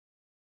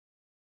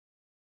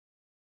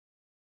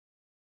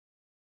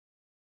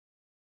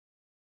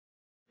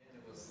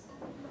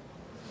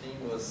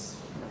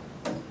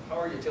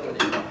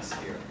utility costs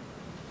here.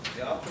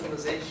 The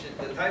optimization,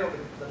 the title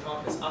of the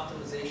talk is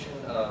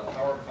Optimization of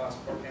Power Cost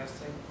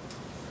Forecasting.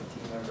 The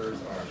team members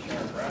are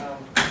Sharon Brown,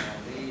 Ann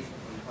Lee,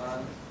 Yifan,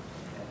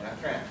 and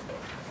Matt Tran.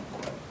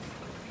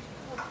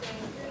 Okay,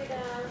 good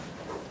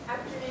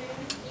afternoon,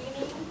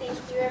 evening. Thank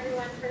you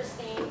everyone for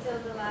staying till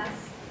the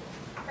last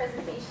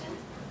presentation.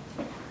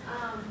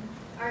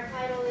 Our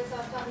title is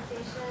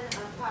Optimization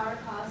of Power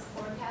Cost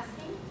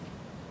Forecasting.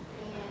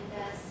 And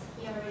as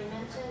he already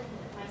mentioned,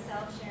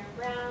 myself, Sharon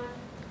Brown,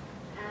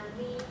 Ann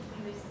Lee,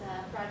 who is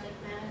the project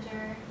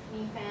manager,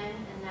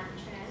 Yifan, and Nat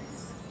Tran.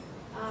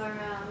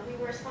 We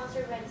were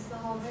sponsored by the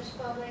Snohomish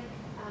Public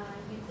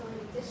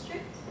Utility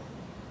District.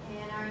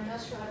 And our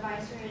industrial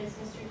advisor is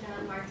Mr.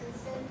 John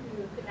Martinson,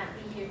 who could not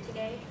be here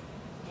today.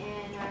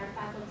 And our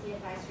faculty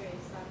advisor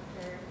is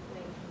Dr.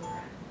 Wayne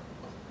Kimura.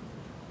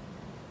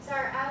 So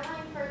our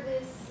outline for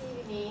this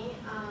evening,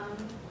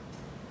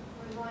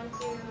 we're going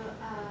to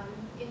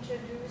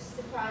introduce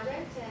the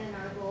project and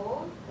our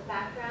goal, the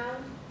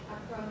background,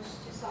 approach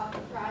to solve the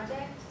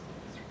project,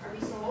 our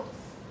results,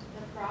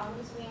 the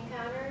problems we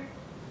encountered,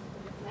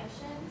 the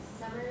reflections,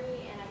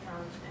 summary, and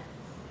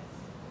acknowledgements.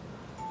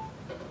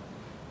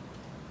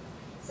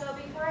 So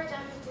before I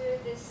jump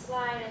into this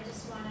slide, I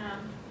just want to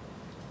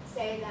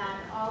say that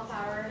all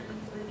power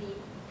utility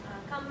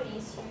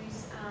companies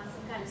use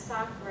some kind of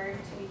software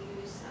to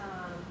use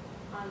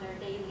on their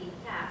daily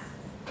tasks.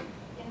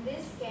 In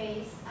this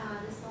case,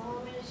 the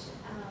Snohomish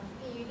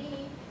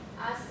PUD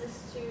asked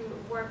us to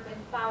work with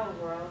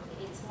PowerWorld.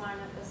 It's one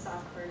of the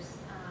softwares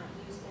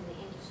used in the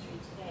industry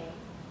today.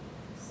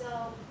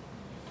 So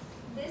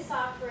this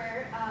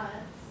software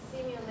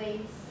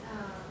simulates,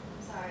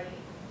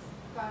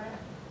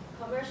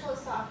 commercial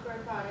software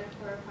product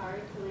for power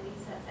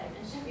utilities, as I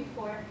mentioned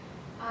before.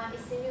 It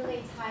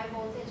simulates high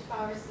voltage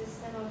power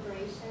system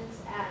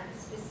operations at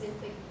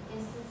specific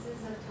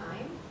instances of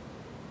time.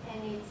 And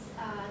it's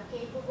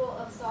capable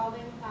of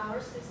solving power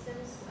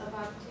systems of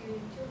up to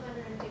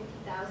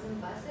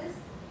 250,000 buses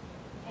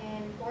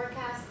and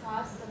forecast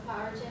costs of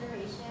power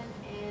generation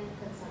and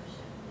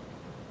consumption.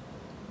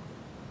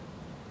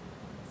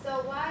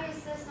 So why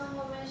is the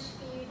Snohomish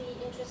PUD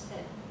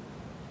interested?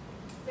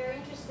 They're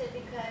interested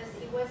because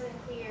it wasn't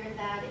clear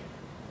that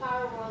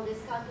PowerWorld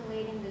is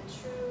calculating the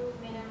true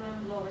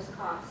minimum lowest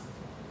cost.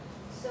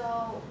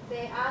 So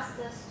they asked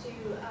us to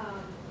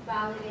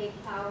validate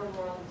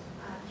PowerWorld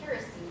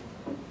accuracy.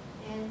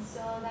 And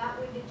so that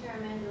would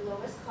determine the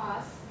lowest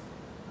cost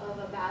of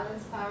a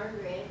balanced power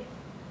grid.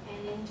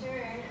 And in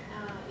turn,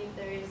 if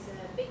there is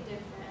a big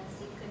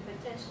difference, it could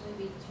potentially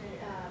be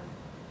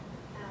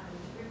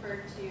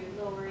referred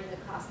to lowering the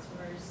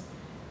customer's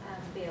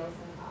bills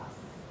and costs.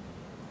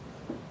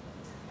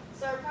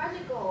 So our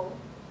project goal,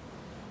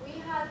 we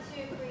had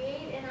to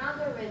create an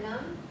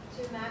algorithm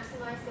to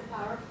maximize the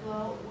power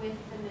flow with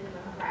the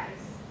minimum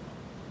price.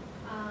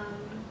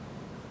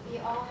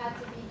 It all had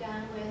to be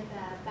done with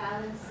a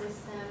balanced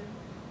system,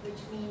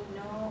 which means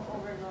no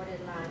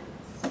overloaded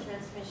lines,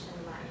 transmission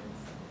lines.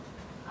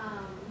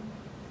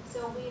 So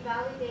we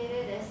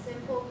validated a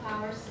simple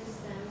power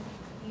system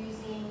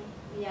using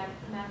the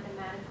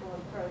mathematical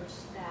approach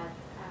that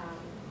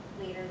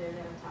later they're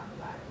going to talk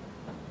about it.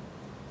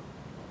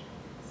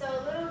 So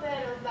a little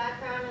bit of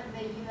background of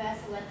the U.S.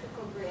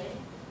 electrical grid.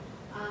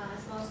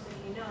 As most of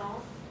you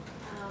know,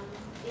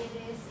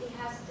 it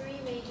has three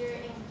major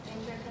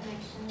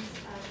interconnections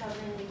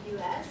covering the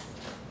U.S.,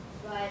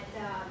 but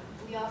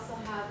we also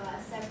have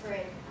a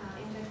separate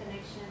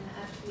interconnection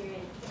up here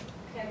in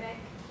Quebec,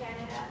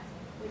 Canada,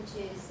 which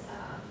is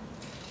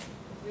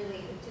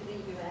related to the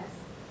U.S.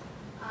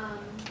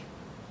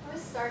 It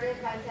was started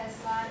by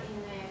Tesla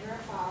in Niagara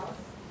Falls,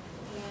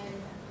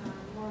 and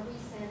more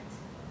recent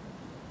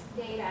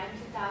data in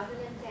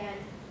 2010,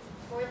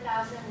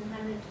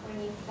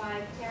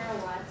 4,125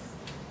 terawatts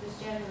was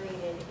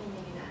generated in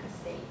the United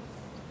States.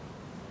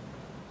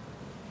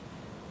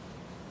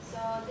 So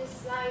this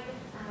slide,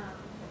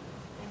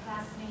 my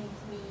classmate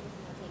me is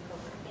going to take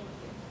over. Thank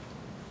you.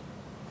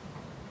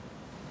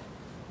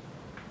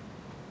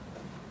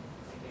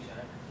 Thank you,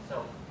 Sharon. So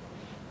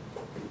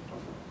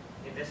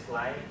in this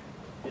slide,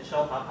 it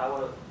shows how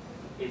power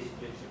is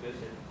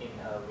distributed in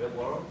a real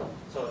world.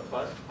 So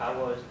first,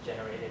 power is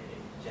generated in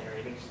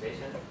generating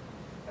station,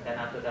 and then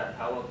after that,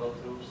 power goes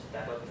through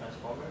step-up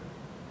transformer.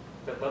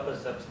 The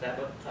purpose of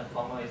step-up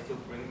transformer is to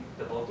bring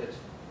the voltage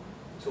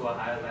to a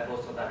higher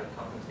level so that it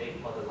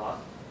compensates for the loss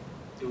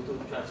due to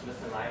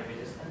transmission line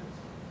resistance.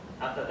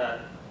 After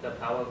that, the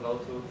power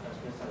goes through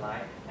transmission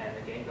line and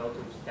again go to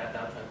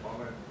step-down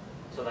transformer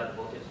so that the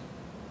voltage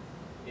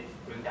is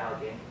bring down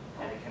again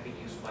and it can be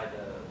used by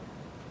the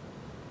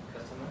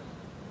customers.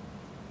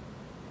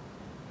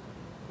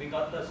 We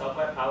got the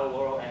software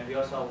PowerWorld, and we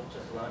also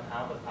just learned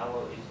how the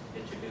power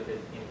is distributed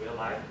in real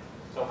life.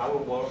 So how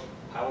will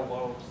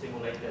PowerWorld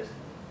simulate this?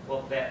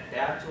 Well, there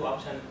are two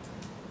options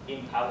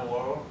in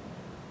PowerWorld: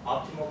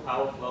 optimal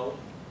power flow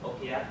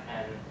 (OPF)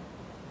 and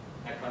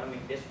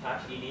economic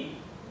dispatch (ED).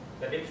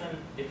 The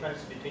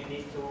difference between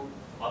these two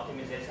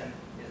optimizations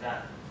is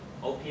that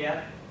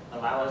OPF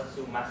allows us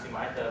to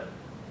maximize the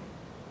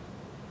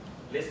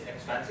least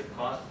expensive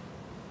cost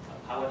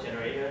power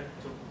generator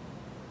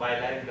by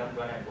letting them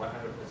run at 100%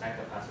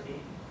 capacity.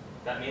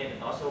 That means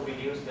it also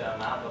reduce the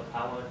amount of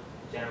power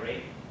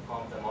generated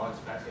from the more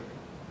expensive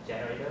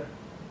generator.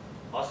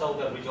 Also,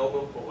 the result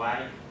will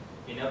provide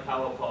enough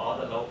power for all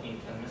the load in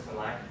transmission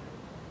line.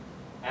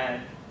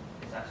 And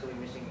it's actually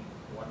missing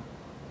one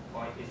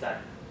point, is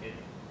that it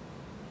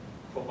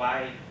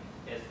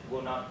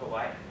will not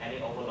provide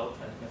any overload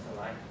transmission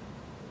line.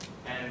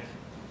 And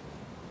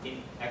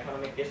in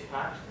economic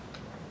dispatch,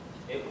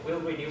 it will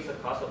reduce the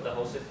cost of the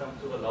whole system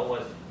to the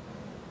lowest,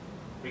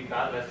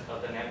 regardless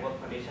of the network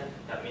condition.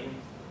 That means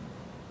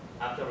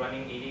after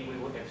running ED, we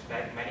would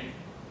expect many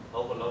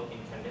overload in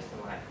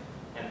transmission line.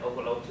 And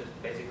overload just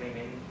basically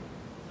means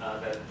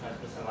the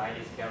transmission line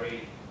is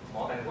carried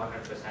more than 100%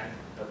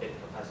 of its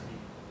capacity.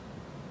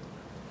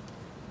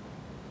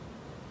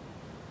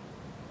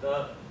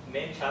 The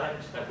main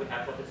challenge that we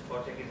have for this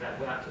project is that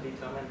we have to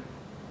determine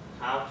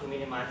how to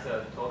minimize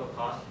the total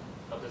cost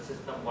of the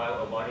system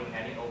while avoiding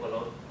any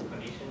overload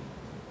condition.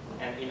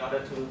 And in order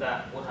to do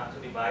that, we'll have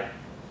to divide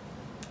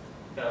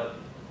the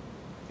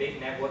big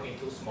network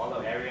into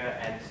smaller area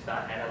and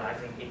start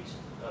analyzing each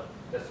of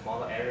the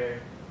smaller area.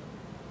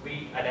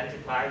 We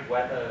identify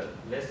where the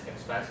least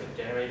expensive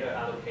generator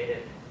are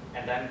located,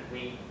 and then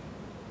we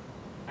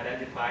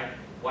identify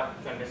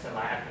what transmission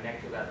line are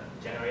connected to that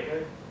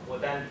generator. We'll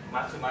then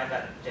maximize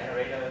that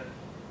generator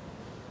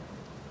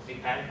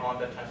depend on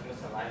the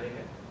transmission line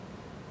limit.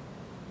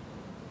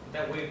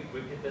 Then we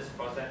repeat this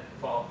process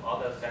for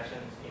other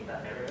sections in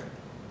that area.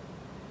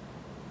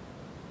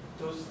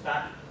 To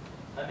start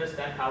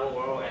understand Power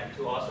World and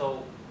to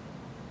also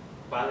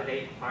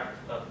validate part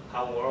of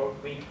Power World,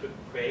 we could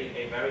create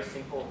a very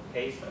simple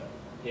case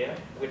here,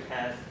 which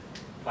has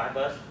 5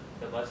 buses.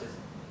 The bus is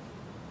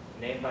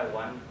named by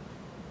 1,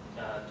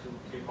 2,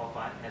 3, 4,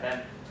 5, and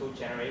then 2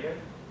 generators.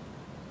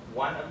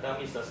 One of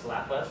them is a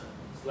slab bus.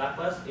 Slab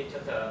bus is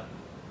just a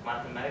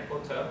mathematical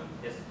term.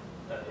 It's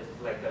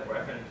like a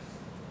reference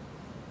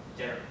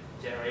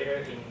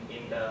generator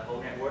in the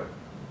whole network,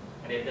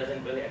 and it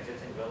doesn't really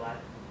exist in real life.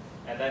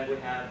 And then we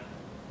have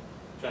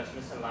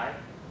transmission line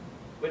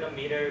with a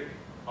meter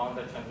on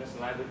the transmission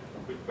line,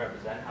 which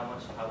represent how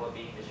much power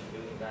being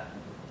distributed in that,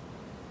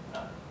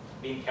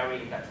 being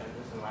carried in that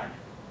transmission line.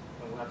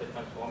 And we have the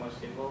transformer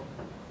symbol.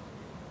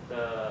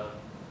 The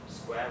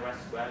square, red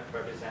square,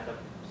 represent the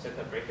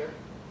circuit breaker,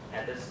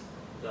 and this is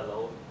the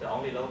load, the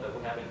only load that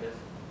we have in this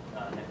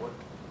network.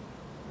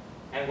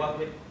 And what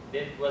we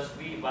did was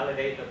we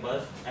validate the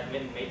bus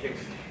admin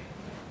matrix,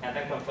 and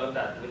then confirm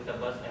that with the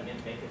bus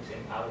admin matrix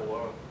in Power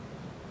World.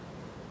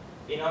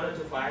 In order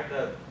to find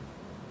the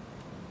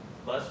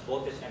bus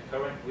voltage and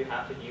current, we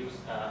have to use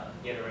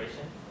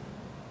iteration.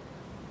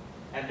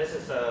 And this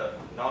is a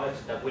knowledge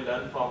that we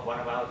learned from one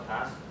of our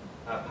tasks,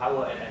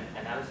 power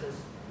analysis.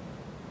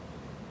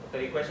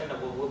 The equation that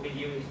will be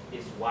used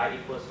is Y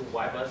equals to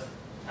Y bus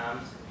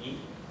times E.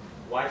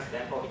 Y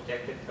stands for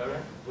injected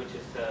current, which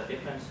is the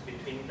difference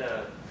between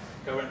the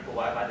current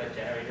provided by the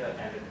generator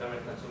and the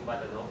current consumed by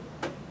the load.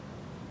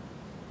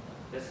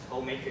 This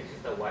whole matrix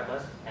is the Y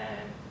bus,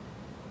 and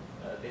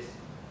this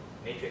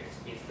matrix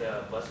is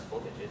the bus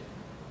voltages.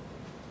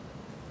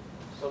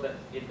 So that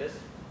in this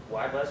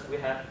Y bus, we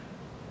have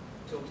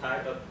 2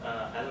 types of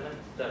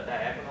elements: the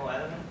diagonal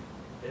element,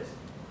 this,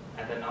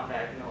 and the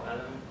non-diagonal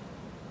element.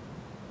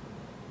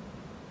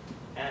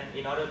 And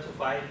in order to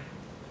find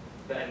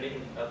the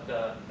admittance of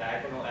the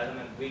diagonal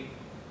element, we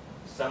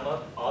sum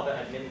up all the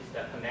admittance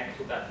that connect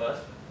to that bus.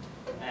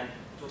 And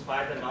to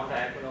find the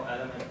non-diagonal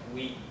element,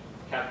 we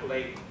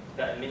calculate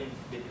the admittance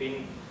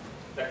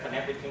that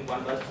connect between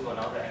one bus to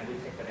another, and we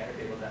take the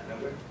negative of that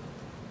number.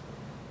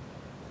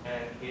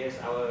 And here's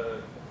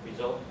our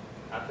result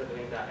after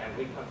doing that. And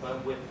we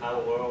confirm with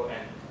Power World,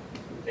 and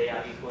they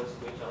are equals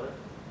to each other.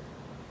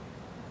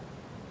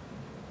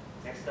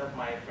 Next up,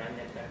 my friend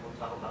Nathan will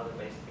talk about the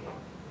base case.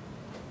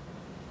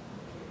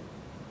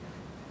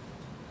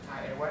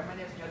 Hi everyone, my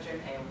name is Yojun,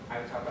 and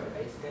I will talk about the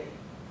base case.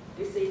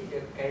 This is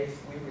the case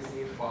we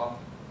received from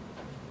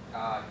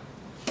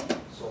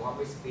Soham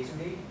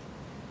Visudi.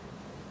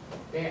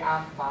 There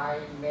are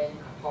 5 main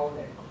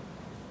components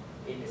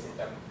in the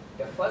system.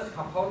 The first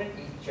component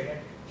is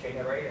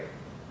generator.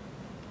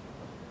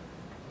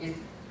 It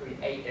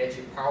creates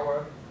electric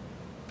power.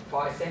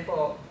 For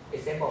example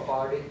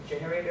for the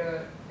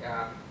generator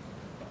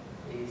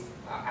is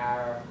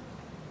our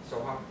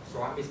Soham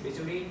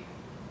Visudi,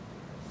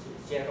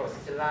 Seattle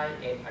City Line,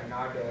 and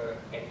another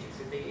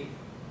electricity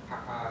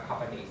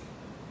companies.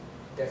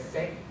 There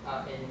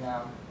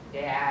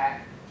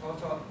are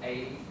total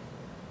 8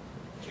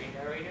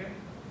 generator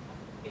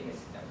in the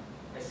system.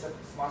 A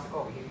small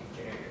scope heating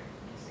generator.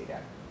 You see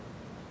that.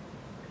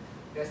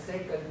 The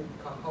second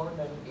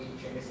component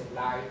is transmission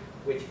line,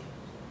 which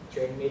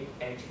transmit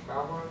electric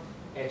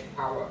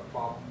power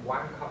from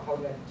one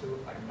component to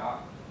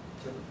another,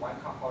 one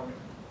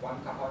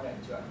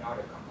component to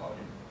another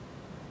component.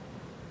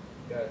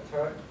 The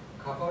third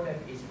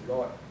component is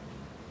load.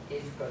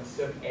 It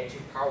consumes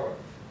electric power.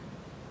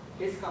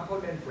 This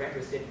component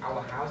represents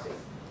our houses,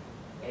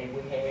 and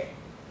we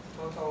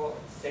total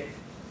 6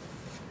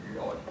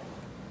 load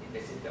in the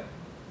system.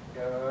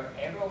 The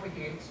arrow over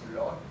here is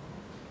load.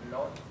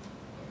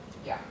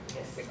 Yeah, we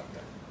have 6 of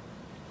them.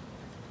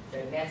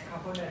 The next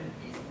component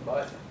is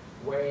bus,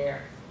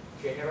 where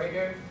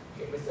generator,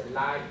 transmission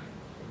line,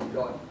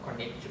 load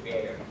connect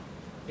together.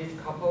 This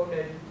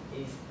component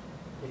is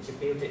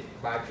distributed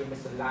by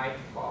transmission line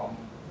from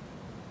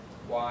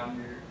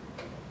one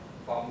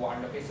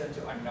location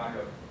to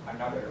another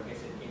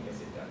location in the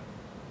system.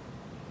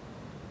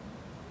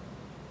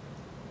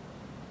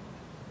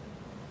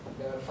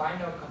 The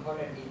final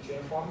component is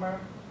transformer.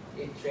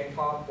 It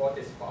transforms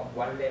voltage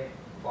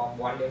from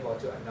one level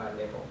to another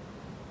level.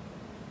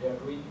 The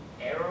green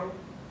arrow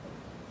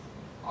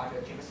on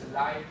the transmission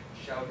line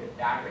shows the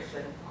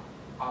direction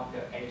of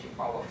the energy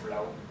power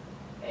flow,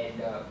 and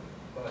the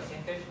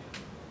percentage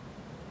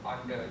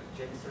on the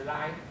transmission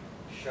line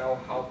show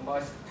how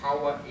much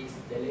power is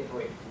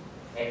delivered,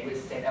 and we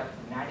set up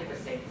 90%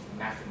 is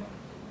maximum.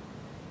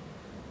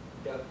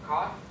 The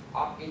cost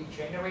of each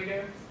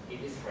generator is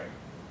different,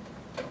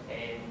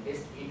 and this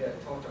is the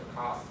total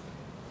cost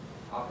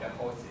of the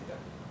whole system.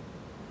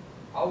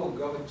 I will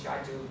go and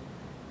try to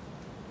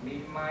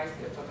minimize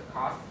the total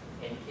cost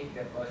and keep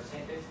the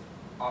percentage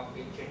of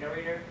each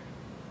generator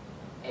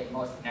at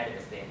most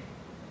 90%.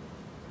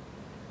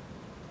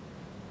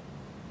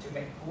 To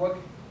make it work,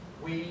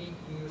 we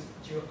use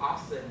 2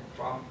 options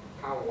from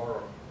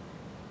Power.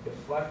 The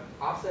first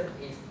option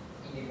is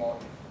ED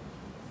mode.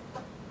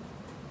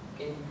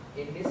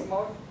 In this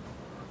mode,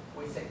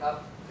 we set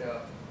up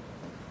the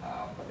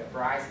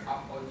price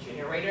of a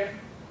generator.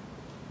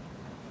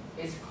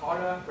 Its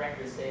color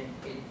represents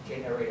each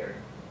generator.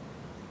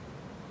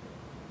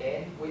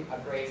 Then we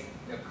address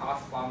the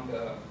cost from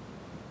the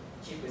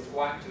cheapest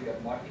one to the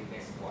most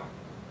expensive one.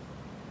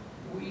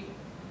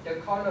 The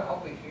color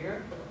over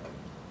here,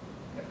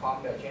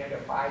 from the generator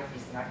 5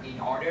 is not in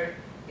order,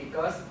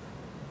 because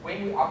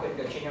when we open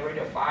the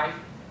generator 5,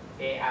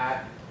 there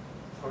are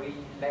 3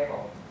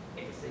 levels.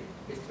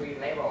 It's 3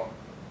 levels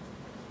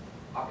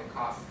of the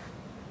cost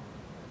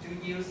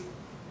to use,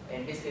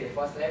 and this is the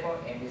first level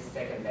and this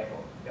second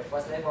level. The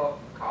first level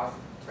costs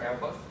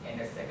 $12 and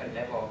the second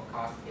level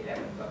costs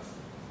 $11.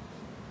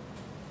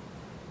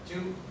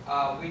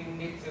 We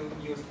need to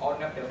use all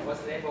of the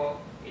first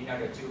level in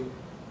order to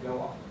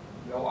go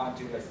on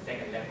to the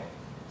second level.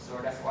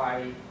 So that's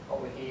why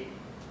over here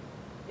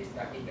it's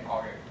not in the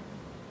order.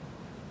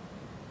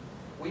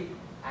 We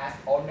add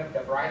all of the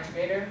price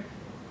together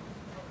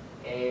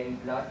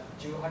and plus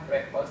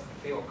 $200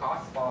 fuel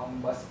cost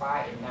from bus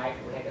 5 and 9.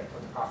 We have the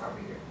total cost over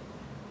here.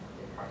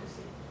 It's hard to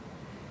see.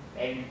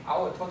 And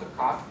our total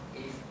cost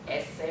is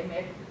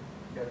estimated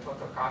the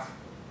total cost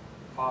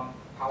from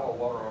Power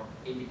Water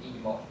in the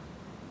ED mode.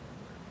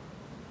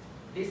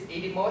 This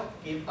ED mode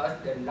gives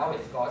us the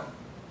lowest cost,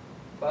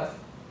 but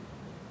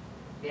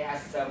there are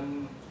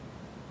some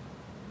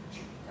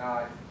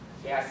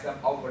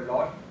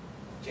overload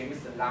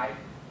transmission line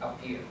up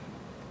here.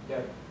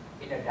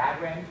 In the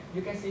diagram,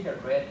 you can see the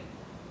red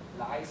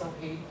lines over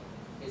here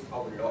is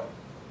overload,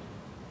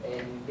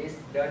 and this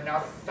does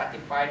not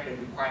satisfy the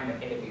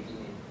requirement at the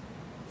beginning.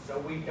 So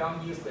we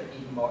don't use the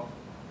ED mode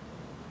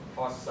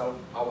for solve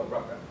our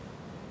problem.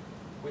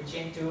 We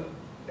change to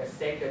the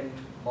second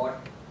mode,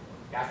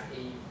 that's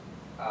the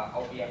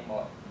OPM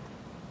mode.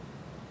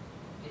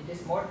 In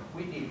this mode,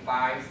 we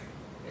divide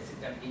the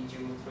system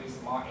into 3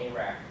 small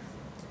areas.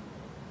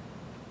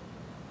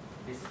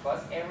 This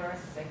first area,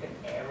 second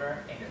area,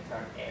 and the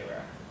third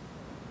area.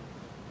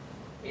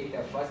 In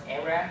the first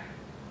area,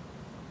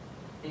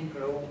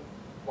 include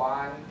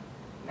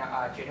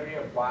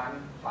generator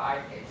 1,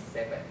 5, and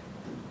 7.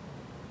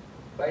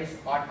 Based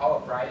on our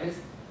price list,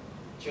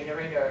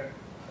 generator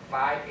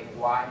 5 and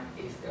 1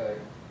 is the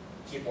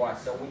cheap one,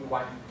 so we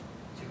want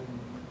to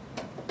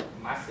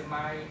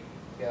maximize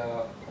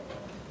the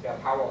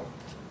power,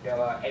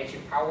 the energy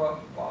power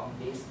from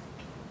this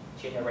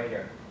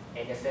generator.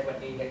 And the 7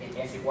 is the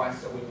expensive one,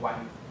 so we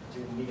want to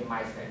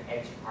minimize the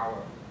energy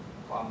power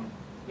from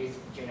this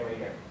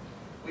generator.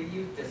 We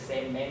use the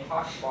same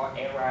method for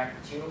area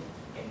 2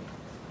 and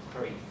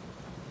 3.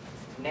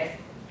 Next,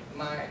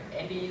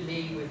 Andy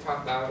Lee will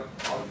talk about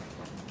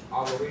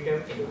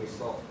algorithm and the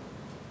result.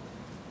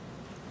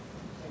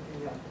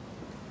 Thank you.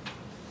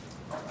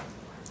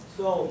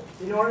 So,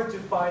 in order to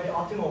find the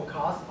optimal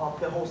cost of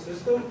the whole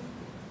system,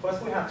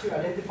 first we have to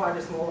identify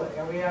the smaller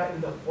area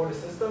for the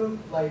system.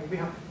 Like we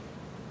have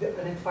to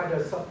identify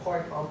the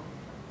subpart of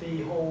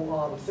the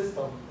whole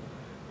system.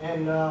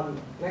 And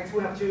next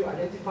we have to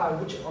identify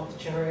which of the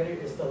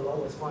generator is the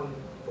lowest one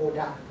for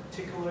that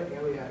particular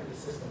area in the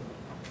system.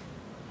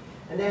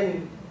 And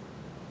then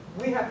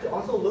we have to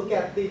also look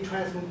at the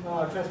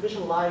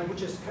transmission line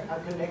which is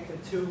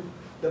connected to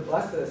the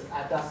buses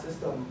at that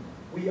system.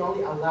 We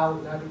only allow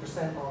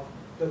 90% of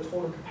the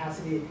total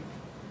capacity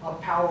of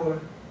power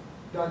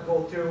that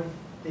go through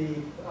the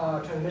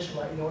transmission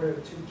line in order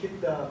to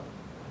keep the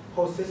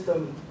whole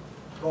system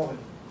going.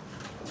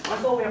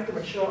 Also, we have to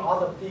make sure all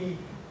of the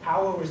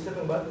power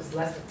receiving bus is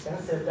less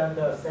expensive than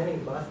the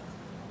sending bus,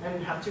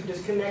 and have to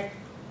disconnect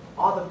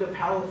all of the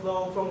power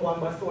flow from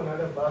one bus to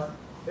another bus.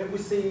 If we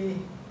see,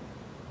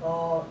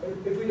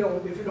 if we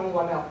don't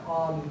want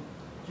to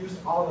use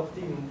all of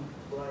the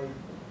like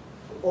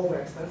over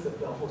expensive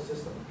the whole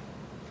system.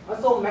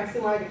 Also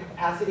maximize the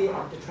capacity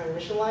of the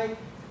transmission line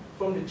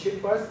from the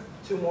cheap bus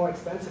to more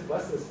expensive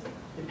buses,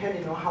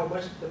 depending on how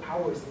much the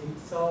power is needed.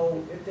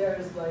 So if there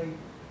is like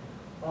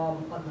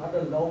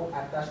another low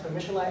at that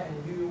transmission line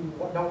and you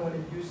don't want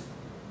to use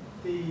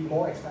the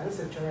more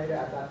expensive generator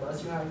at that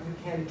bus, you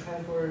can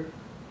transfer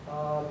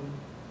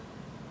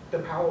the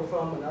power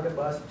from another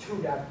bus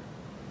to that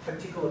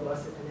particular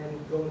bus and then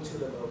go into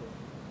the load.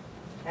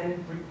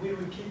 And we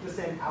repeat the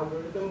same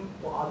algorithm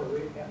for other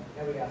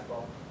area as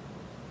well.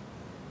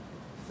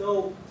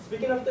 So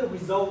speaking of the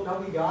result that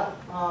we got,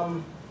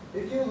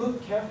 if you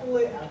look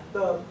carefully at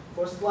the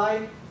first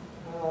slide,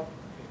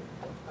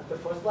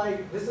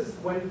 this is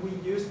when we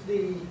use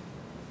the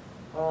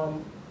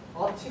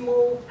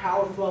optimal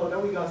power flow.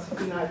 Then we got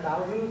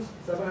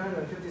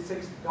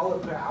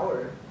 $69,756 per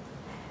hour,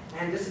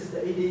 and this is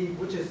the AD,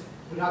 which is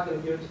we're not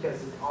going to use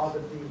because it's all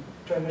of the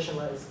transmission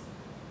line is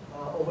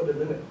over the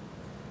limit.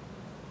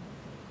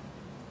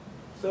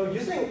 So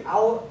using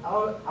our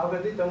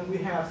algorithm, we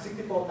have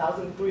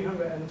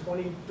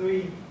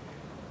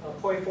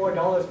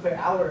 $64,323.4 per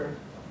hour.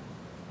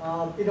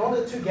 In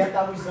order to get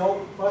that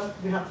result, first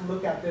we have to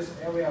look at this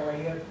area right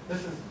here.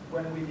 This is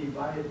when we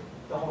divided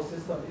the whole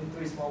system in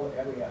 3 smaller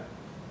areas.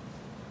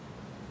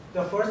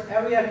 The first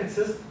area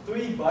consists of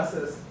 3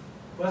 buses,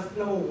 bus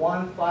number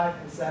 1, 5,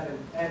 and 7,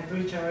 and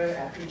 3 generators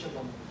at each of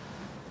them.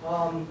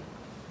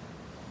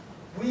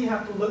 We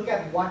have to look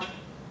at what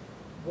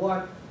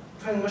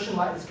transmission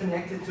line is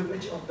connected to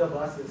each of the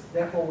buses.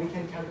 Therefore, we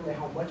can calculate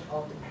how much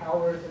of the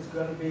power is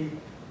going to be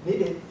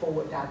needed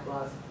for that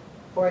bus.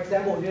 For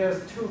example,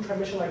 there's 2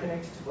 transmission lines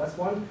connected to bus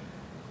 1.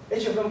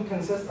 Each of them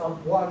consists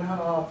of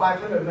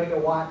 500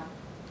 megawatt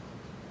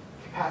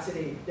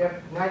capacity.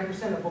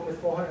 90% of them is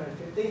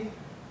 450.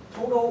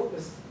 Total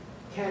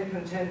can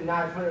contain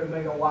 900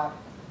 megawatt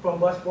from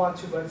bus 1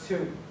 to bus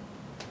 2.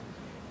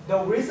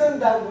 The reason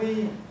that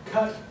we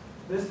cut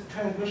this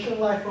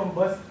transmission line from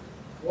bus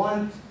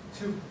 1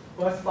 to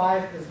bus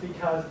 5 is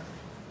because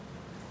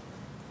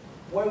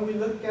when we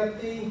look at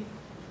the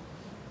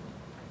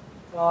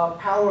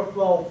power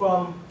flow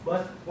from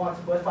bus 1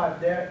 to bus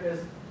 5,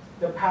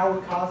 the power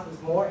cost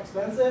is more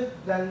expensive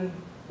than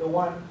the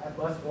one at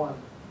bus 1.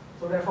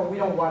 So therefore, we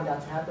don't want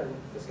that to happen.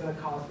 It's going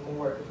to cost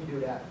more if we do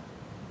that.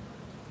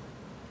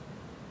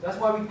 That's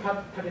why we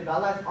cut it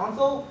that line.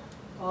 Also,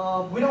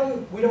 we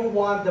don't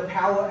want the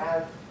power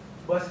at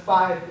bus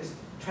 5 is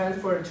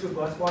transferred to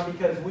bus 1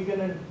 because we're going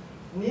to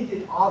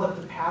need all of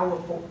the power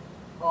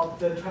of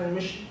the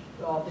transmission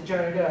of the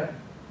generator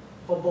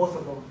for both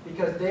of them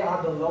because they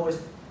are the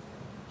lowest,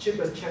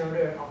 cheapest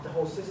generator of the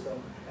whole system,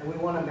 and we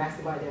want to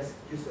maximize their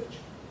usage.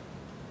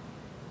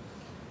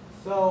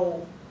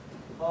 So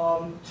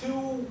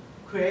to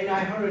create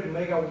 900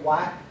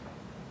 megawatt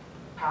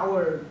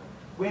power,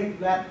 we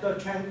let the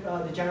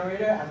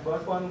generator at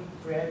bus 1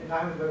 create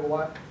 900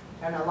 megawatt,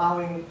 and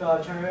allowing the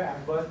generator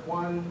at bus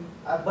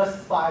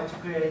 5 to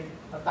create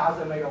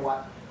 1,000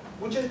 megawatt,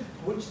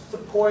 which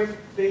support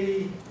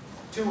the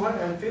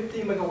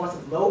 250 megawatts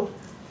of load.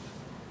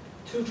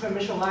 2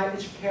 transmission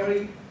lines each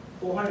carry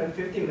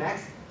 450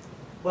 max,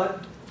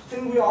 but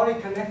since we already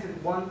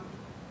connected one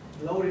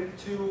loaded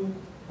to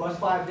bus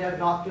 5, there's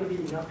not going to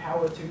be enough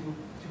power to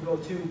go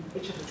to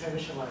each of the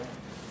transmission lines.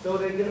 So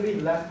there's going to be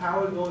less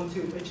power going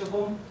to each of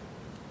them,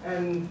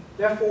 and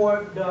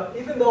therefore,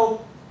 even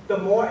though the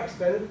more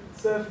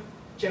expensive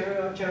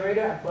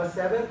generator at bus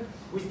 7,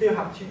 we still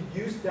have to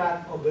use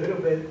that a little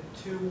bit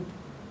to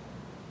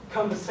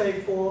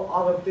compensate for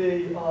all of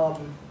the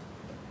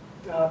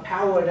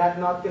power that's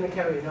not going to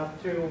carry enough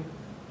through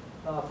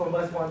from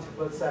bus 1 to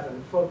bus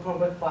 7, from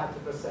bus 5 to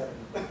bus 7.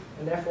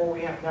 And therefore,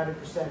 we have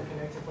 90%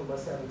 connected from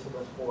bus 7 to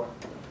bus 4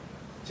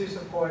 to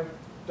support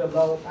the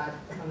load at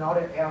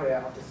another area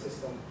of the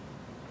system.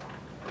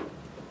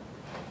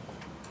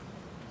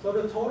 So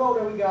the total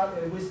that we got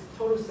was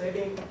total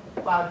saving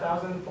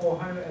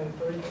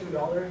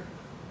 $5,432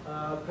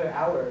 per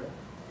hour.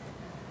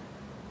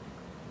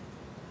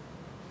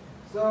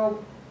 So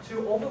to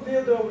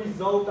overview the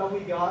result that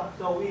we got,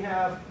 so we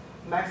have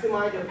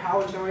maximized the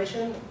power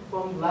generation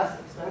from less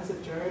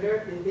expensive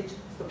generator in each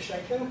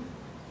subsection.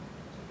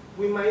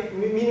 We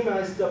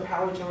minimize the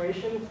power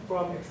generation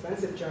from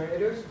expensive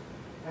generators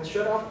and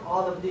shut off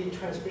all of the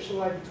transmission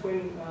line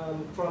between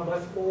from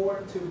bus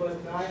 4 to bus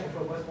 9 and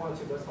from bus 1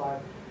 to bus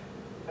 5.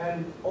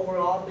 And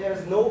overall,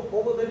 there's no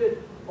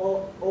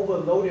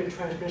overloaded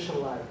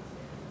transmission lines.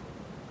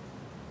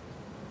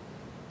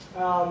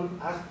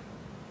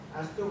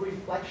 As the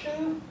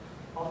reflection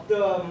of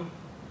the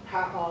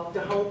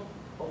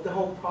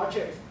whole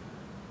project,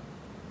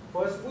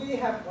 first we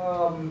have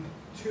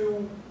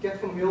to get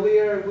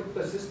familiar with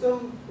the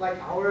system. Like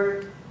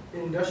our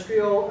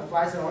industrial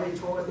advisor already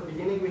told us at the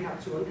beginning, we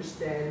have to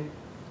understand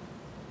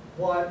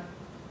what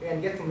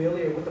and get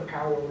familiar with the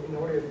power in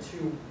order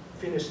to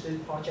finish this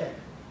project.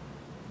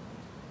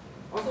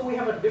 Also, we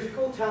have a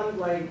difficult time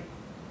like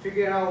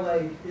figure out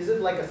like, is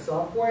it like a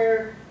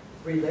software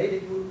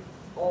related,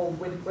 or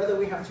whether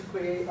we have to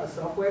create a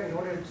software in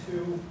order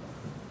to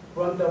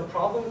run the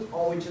problems,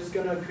 or we're just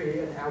gonna create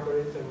an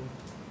algorithm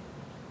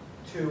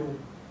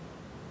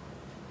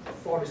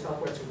for the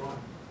software to run.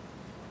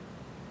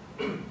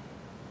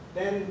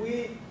 Then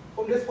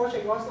from this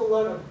project, we also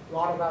learned a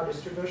lot about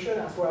distribution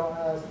as well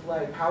as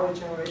like power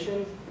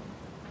generation,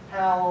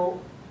 how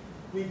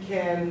we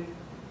can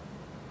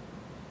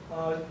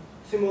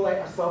simulate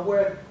a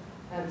software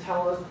and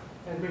tell us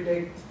and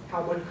predict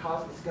how much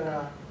cost it's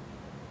gonna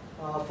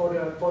for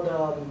the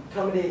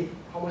company,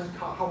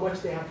 how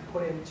much they have to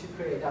put in to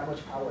create that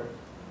much power.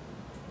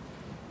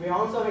 We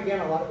also again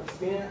a lot of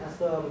experience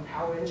as a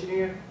power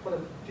engineer for the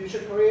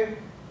future career.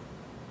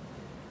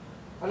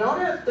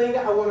 Another thing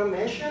that I want to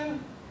mention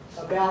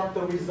about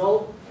the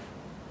result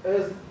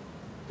is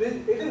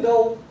even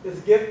though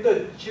it's give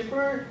the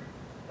cheaper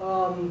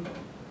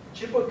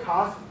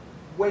cost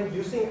when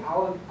using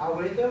our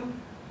algorithm,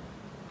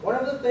 one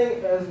of the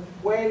things is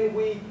when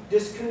we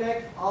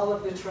disconnect all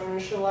of the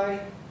transmission line,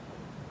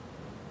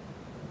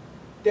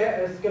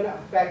 that is going to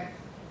affect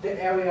the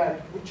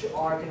area which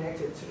are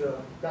connected to the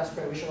bus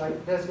transmission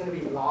line. There's going to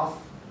be loss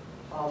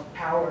of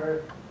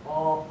power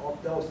of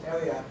those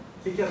areas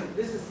because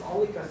this is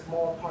only a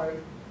small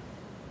part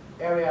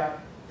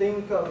area.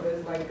 Think of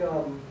it like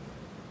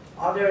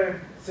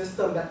other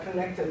system that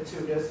connected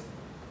to this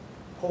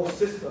whole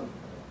system.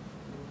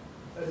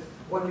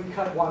 When we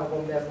cut one of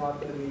them, there's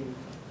not going to be,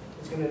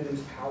 it's going to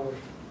lose power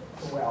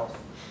somewhere else.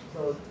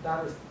 So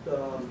that is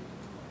the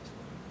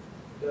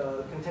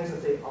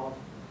contingency of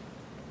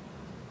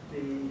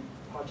the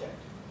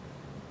project.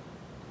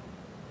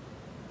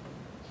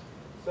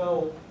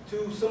 So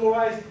to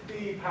summarize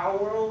the Power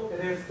World,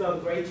 it is the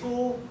great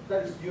tool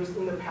that is used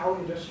in the power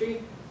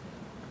industry.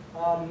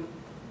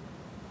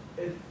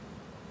 It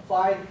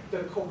finds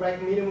the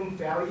correct minimum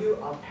value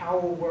of Power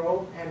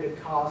World and the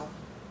cost.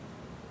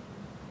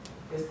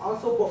 It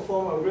also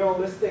perform a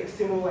realistic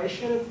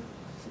simulation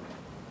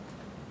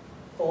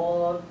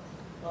for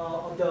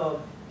of the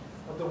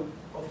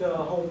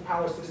whole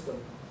power system.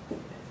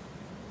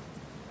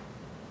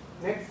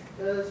 Next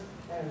is,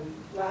 and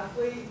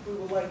lastly, we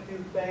would like to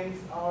thank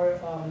our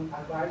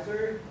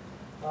advisor,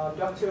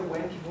 Dr.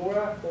 Wen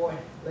Kimura, for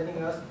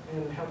letting us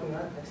and helping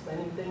us,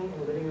 explaining things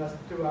and leading us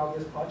throughout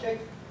this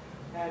project.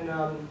 And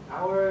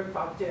our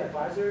faculty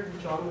advisor,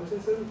 John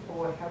Wilkinson,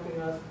 for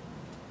helping us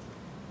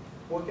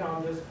working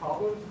on these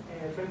problems.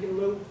 And Franklin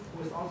Liu,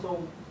 who is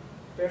also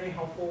very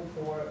helpful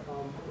for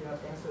helping us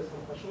answer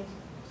some questions.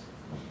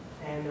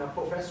 And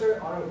Professor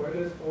Arnold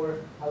Burgess for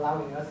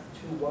allowing us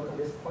to work on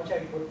this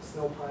project with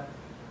Snowplant.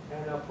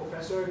 And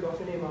Professor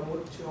Dauphine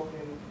Mahmoud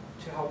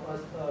to help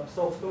us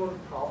solve some of the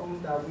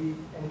problems that we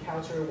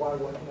encounter while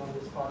working on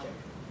this project.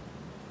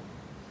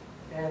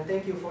 And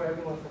thank you for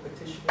everyone for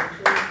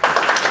participating.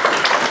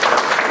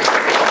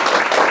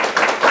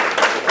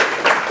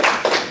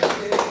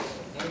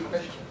 Any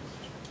questions?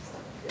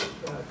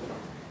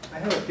 I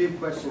have a few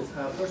questions.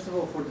 First of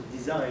all, for the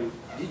design,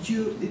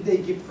 did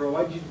they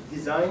provide you the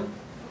design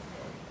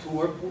to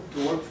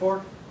work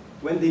for?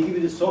 When they give you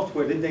the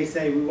software, did they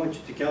say we want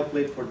you to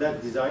calculate for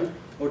that design,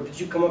 or did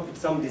you come up with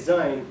some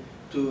design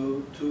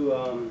to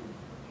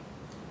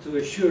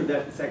assure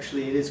that it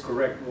is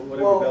correct,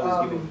 whatever value is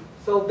given?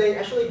 So they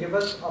actually give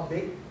us a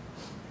big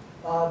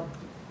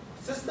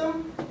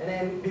system, and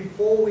then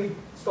before we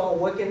start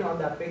working on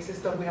that big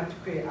system, we have to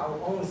create our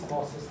own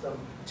small system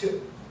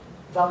to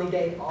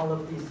validate all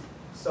of these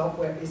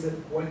software, is it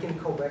working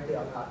correctly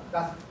or not.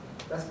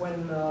 That's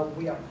when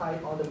we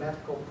applied all the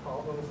mathematical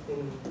problems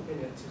in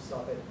it to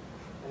solve it.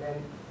 And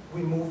then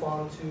we move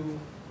on to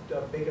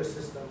the bigger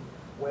system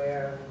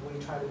where we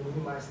try to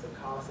minimize the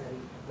cost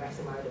and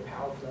maximize the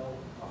power flow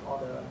of all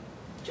the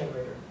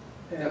generator.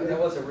 That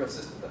was a real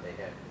system that they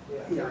had.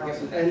 Yeah.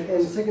 Yeah, and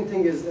the second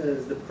thing is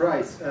the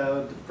price.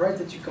 The price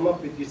that you come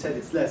up with, you said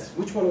it's less.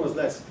 Which one was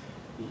less?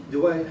 The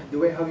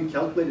way how you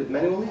calculated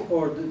manually,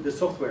 or the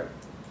software?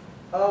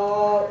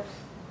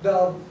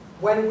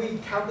 When we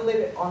calculate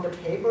it on the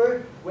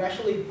paper, we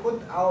actually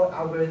put our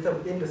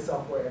algorithm in the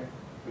software,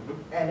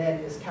 and then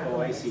it's kind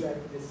of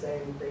exactly the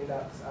same thing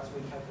as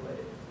we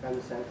calculated. I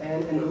understand.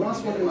 And the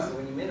last one is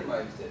when you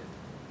minimized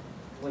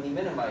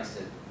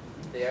it,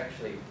 they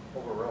actually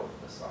overrode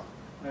the software.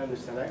 I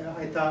understand.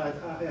 I thought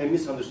I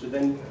misunderstood.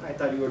 Then I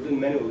thought you were doing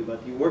manually,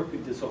 but you worked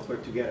with the software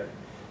together.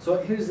 So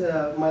here's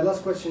my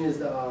last question: is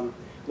the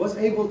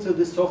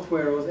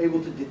software was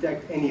able to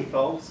detect any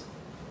faults?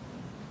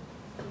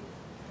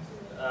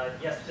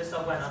 Yes, this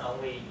software not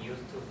only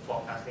used to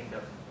forecasting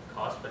the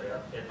cost, but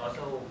it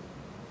also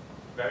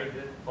very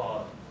good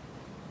for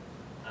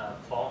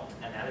fault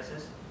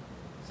analysis.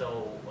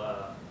 So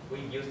we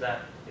use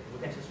that. We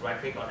can just right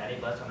click on any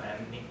bus on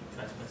any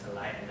transmission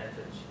line and then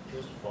just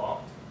choose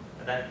fault.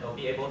 And then it'll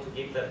be able to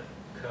give the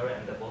current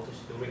and the voltage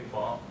during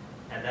fault.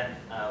 And then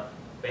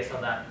based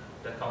on that,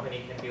 the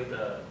company can build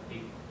the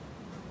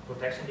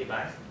protection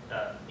device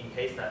in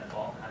case that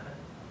fault happens.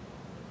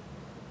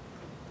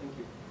 Thank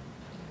you.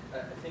 I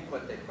think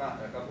what they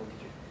found, a couple of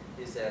features,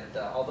 is that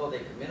although they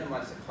could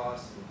minimize the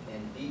cost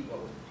and beat what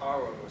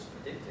Power was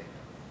predicting,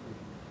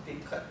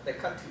 they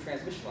cut 2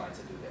 transmission lines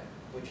to do that,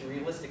 which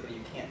realistically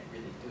you can't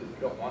really do. You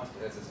don't want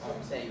to, as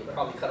I'm saying, you'll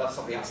probably cut off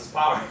somebody else's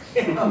power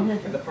in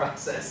the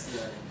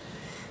process.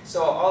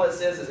 So all it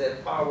says is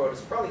that Power World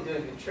is probably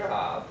doing a good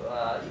job.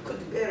 You could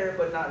do better,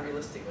 but not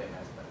realistically in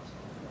aspects.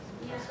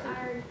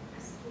 Yeah,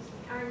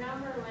 our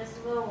number was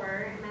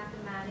lower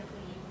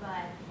mathematically,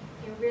 but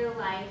in real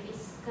life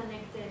it's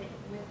connected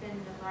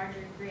within the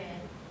larger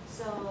grid.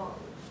 So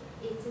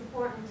it's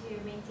important to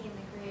maintain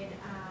the grid,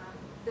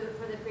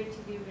 for the grid to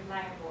be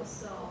reliable.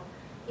 So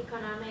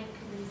economic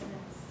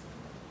reasons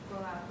go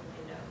out the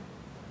window.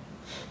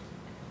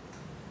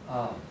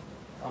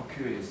 I'm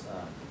curious,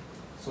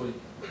 so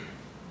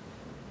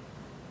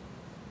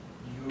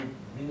you're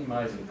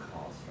minimizing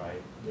costs,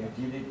 right? Yeah.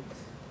 You did it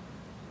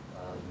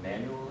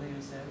manually,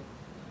 you said?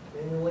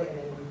 Manually, and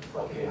then we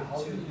plug Okay, it how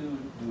do into. you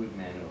do it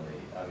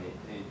manually? I mean,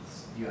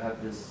 you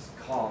have this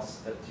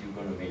cost that you're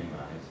going to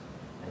minimize,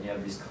 and you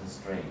have these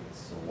constraints.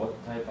 So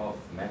what type of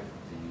method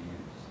do you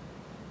use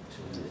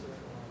to do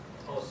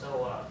it? Also,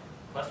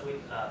 first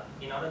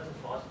in order to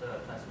force the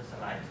transmission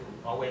line to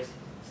always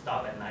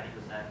stop at 90%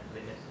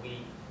 limit,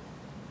 we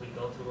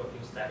go through a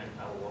few steps in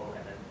Power World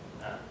and then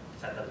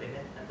set the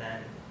limit, and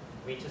then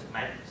we just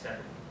manually set.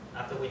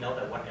 After we know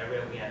that what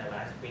area we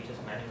analyze, we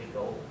just manually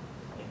go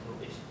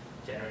into each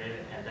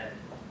generator and then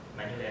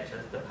manually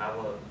adjust the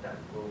power that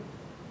will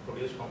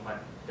produce from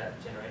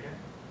that generator,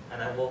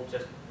 and then we'll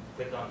just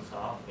click on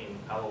solve in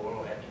Power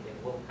World and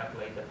it will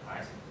calculate the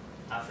price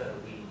after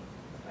we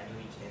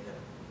manually change it.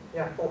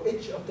 Yeah, for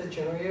each of the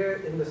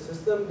generator in the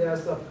system,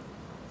 there's a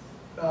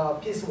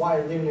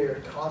piecewise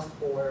linear cost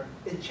for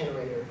each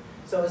generator.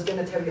 So it's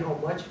gonna tell you how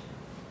much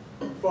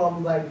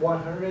from like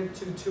 100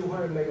 to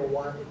 200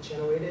 megawatt it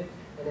generated,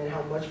 and then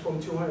how much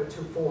from 200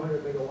 to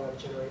 400 megawatt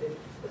generated.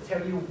 It'll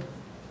tell you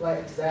like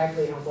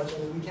exactly how much,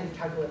 and we can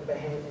calculate by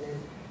hand, and then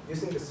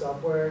using the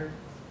software,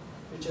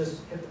 you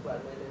just hit the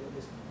button and then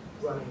it's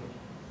running.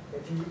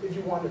 If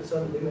you want a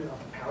certain limit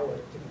of power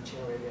to be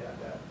generated at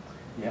that.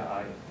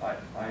 Yeah,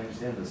 I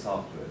understand the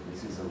software.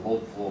 This is a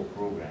load flow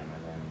program,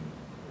 and then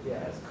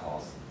Yeah. it has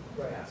cost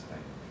Right.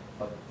 aspect.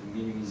 But the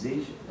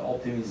minimization, the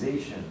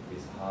optimization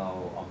is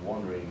how I'm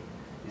wondering,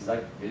 is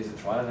like, there's a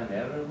trial and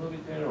error a little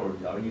bit there, or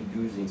are you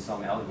using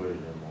some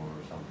algorithm or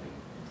something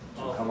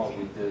to come up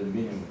with the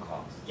minimum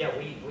cost? Yeah,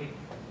 we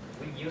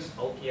use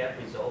OPF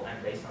result,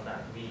 and based on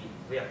that, we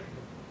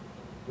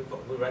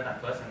run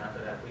that first, and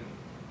after that we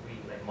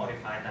like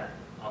modify that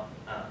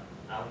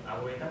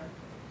algorithm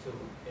to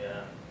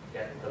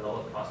get the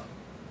lower cost.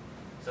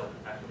 So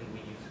actually we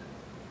use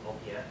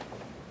OPF.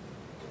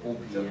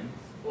 OPM?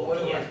 Well, what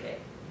OPM.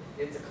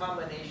 it's a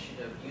combination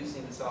of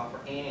using the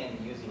software and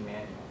using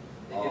manual.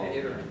 They did Oh, it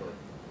okay. iteratively.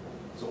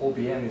 So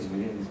OPM is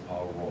within this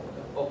Power World?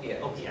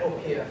 OPF.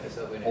 OPF. is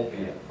what we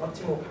OPF.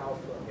 Optimal power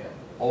flow. Yeah.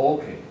 Oh,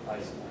 okay, I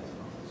see.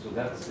 So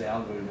that's the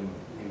algorithm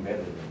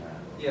embedded in that.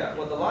 Yeah,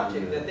 well, the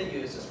logic that they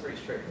use is pretty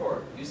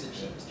straightforward. Use the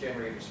cheapest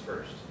generators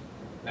first,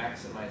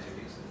 maximize your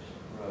usage.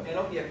 Right. And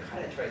OPF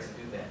kind of tries to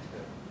do that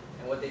too.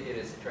 And what they did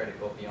is they try to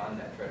go beyond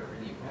that, try to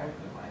really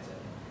maximize it.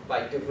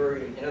 By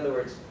diverting, in other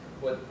words,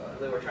 what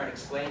they were trying to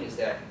explain is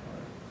that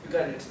you've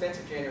got an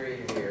expensive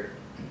generator here,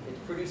 it's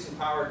producing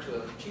power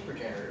to a cheaper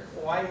generator.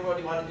 Well, why in the world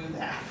do you want to do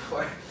that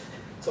for?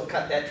 So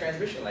cut that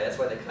transmission line, that's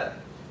why they cut it.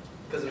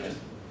 Because they're just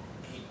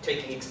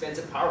taking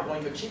expensive power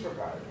going to a cheaper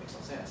power, that makes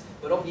no sense.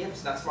 But OPF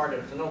is not smart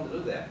enough to know to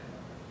do that.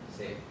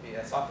 See,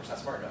 that software's not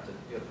smart enough to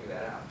be able to figure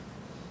that out.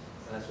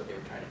 And that's what they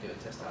were trying to do,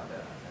 test out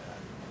that.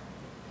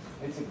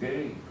 It's a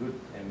very good,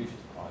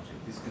 ambitious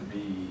project. This could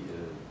be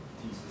a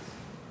thesis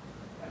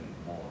and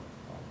more.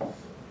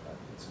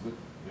 It's good,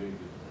 very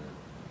good.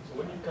 So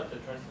when you cut the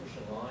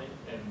transmission line,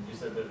 and you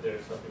said that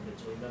there's something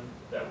between them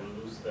that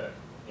will lose that,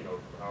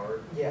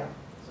 power, Yeah.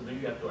 so do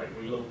you have to like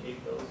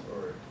relocate those,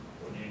 or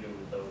what do you do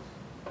with those?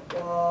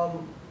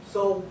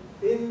 So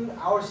in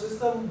our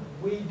system,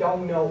 we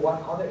don't know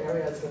what other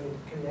area is going to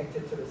be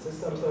connected to the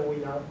system, so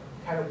we're not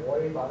kind of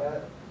worried about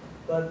that.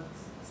 But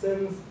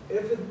since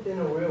if it's in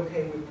a real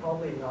case, we're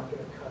probably not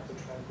going to cut the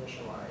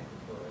transmission line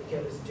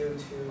because it's due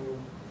to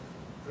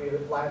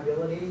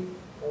reliability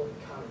or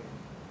economy.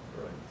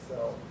 Right.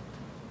 So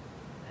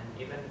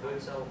And even doing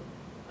so,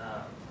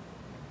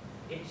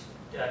 each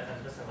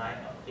transmission line,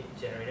 each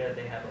generator,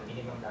 they have a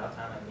minimum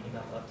downtime and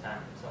minimum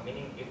uptime. So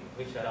meaning if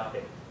we shut off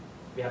it,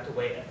 we have to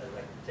wait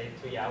like say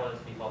 3 hours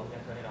before we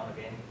can turn it on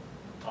again.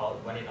 Or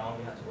when it's on,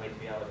 we have to wait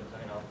 3 hours to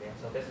turn it off again.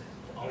 So this is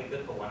only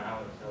good for 1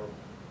 hour. So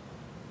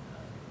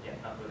yeah,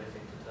 not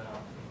realistic to turn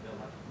off in real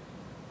life.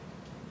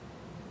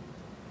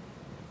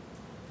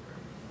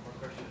 More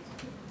questions?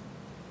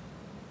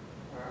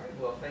 All right,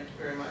 well, thank you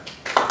very much.